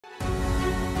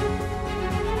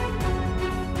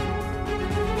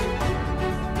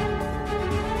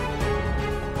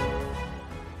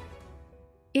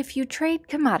If you trade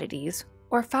commodities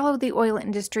or follow the oil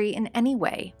industry in any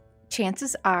way,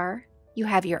 chances are you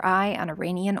have your eye on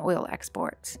Iranian oil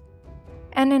exports.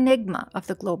 An enigma of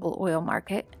the global oil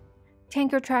market,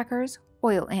 tanker trackers,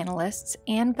 oil analysts,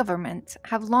 and governments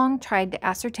have long tried to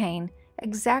ascertain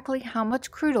exactly how much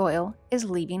crude oil is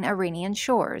leaving Iranian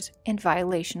shores in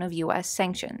violation of U.S.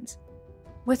 sanctions.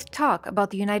 With talk about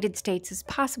the United States'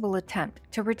 possible attempt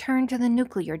to return to the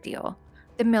nuclear deal,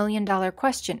 the million-dollar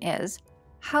question is,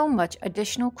 how much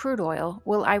additional crude oil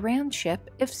will Iran ship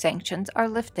if sanctions are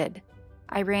lifted?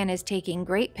 Iran is taking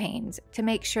great pains to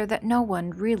make sure that no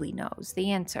one really knows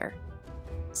the answer.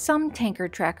 Some tanker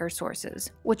tracker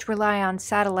sources, which rely on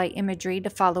satellite imagery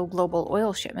to follow global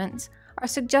oil shipments, are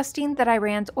suggesting that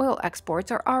Iran's oil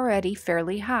exports are already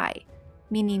fairly high,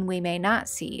 meaning we may not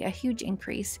see a huge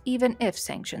increase even if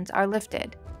sanctions are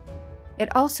lifted.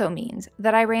 It also means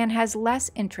that Iran has less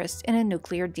interest in a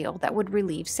nuclear deal that would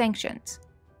relieve sanctions.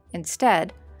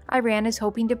 Instead, Iran is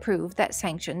hoping to prove that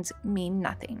sanctions mean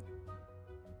nothing.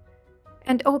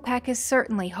 And OPEC is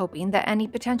certainly hoping that any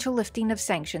potential lifting of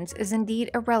sanctions is indeed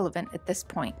irrelevant at this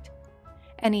point.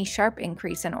 Any sharp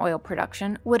increase in oil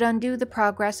production would undo the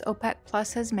progress OPEC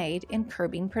Plus has made in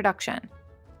curbing production.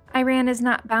 Iran is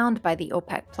not bound by the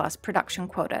OPEC Plus production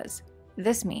quotas.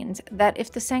 This means that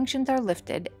if the sanctions are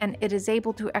lifted and it is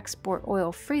able to export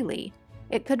oil freely,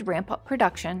 it could ramp up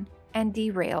production and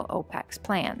derail OPEC's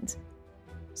plans.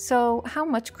 So, how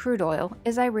much crude oil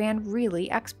is Iran really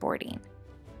exporting?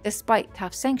 Despite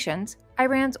tough sanctions,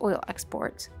 Iran's oil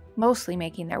exports, mostly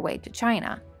making their way to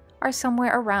China, are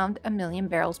somewhere around 1 million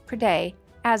barrels per day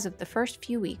as of the first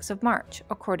few weeks of March,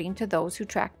 according to those who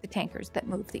track the tankers that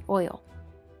move the oil.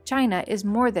 China is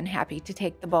more than happy to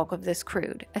take the bulk of this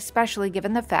crude, especially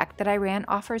given the fact that Iran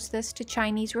offers this to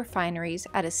Chinese refineries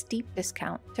at a steep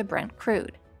discount to Brent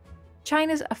crude.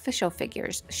 China's official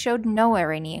figures showed no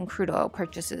Iranian crude oil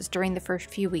purchases during the first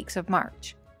few weeks of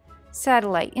March.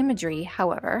 Satellite imagery,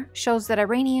 however, shows that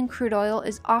Iranian crude oil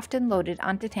is often loaded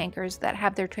onto tankers that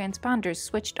have their transponders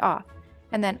switched off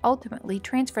and then ultimately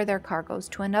transfer their cargoes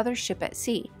to another ship at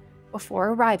sea before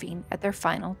arriving at their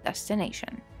final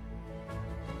destination.